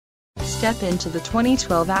step into the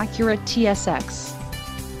 2012 Acura TSX.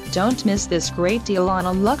 Don't miss this great deal on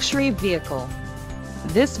a luxury vehicle.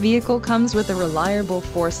 This vehicle comes with a reliable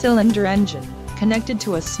 4-cylinder engine, connected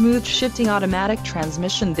to a smooth shifting automatic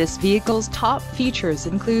transmission. This vehicle's top features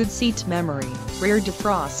include seat memory, rear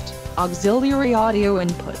defrost, auxiliary audio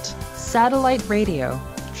input, satellite radio,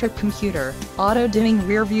 trip computer, auto-dimming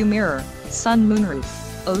rearview mirror, sun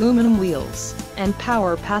moonroof, aluminum wheels, and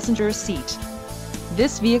power passenger seat.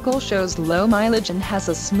 This vehicle shows low mileage and has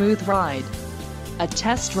a smooth ride. A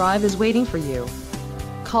test drive is waiting for you.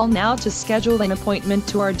 Call now to schedule an appointment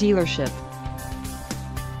to our dealership.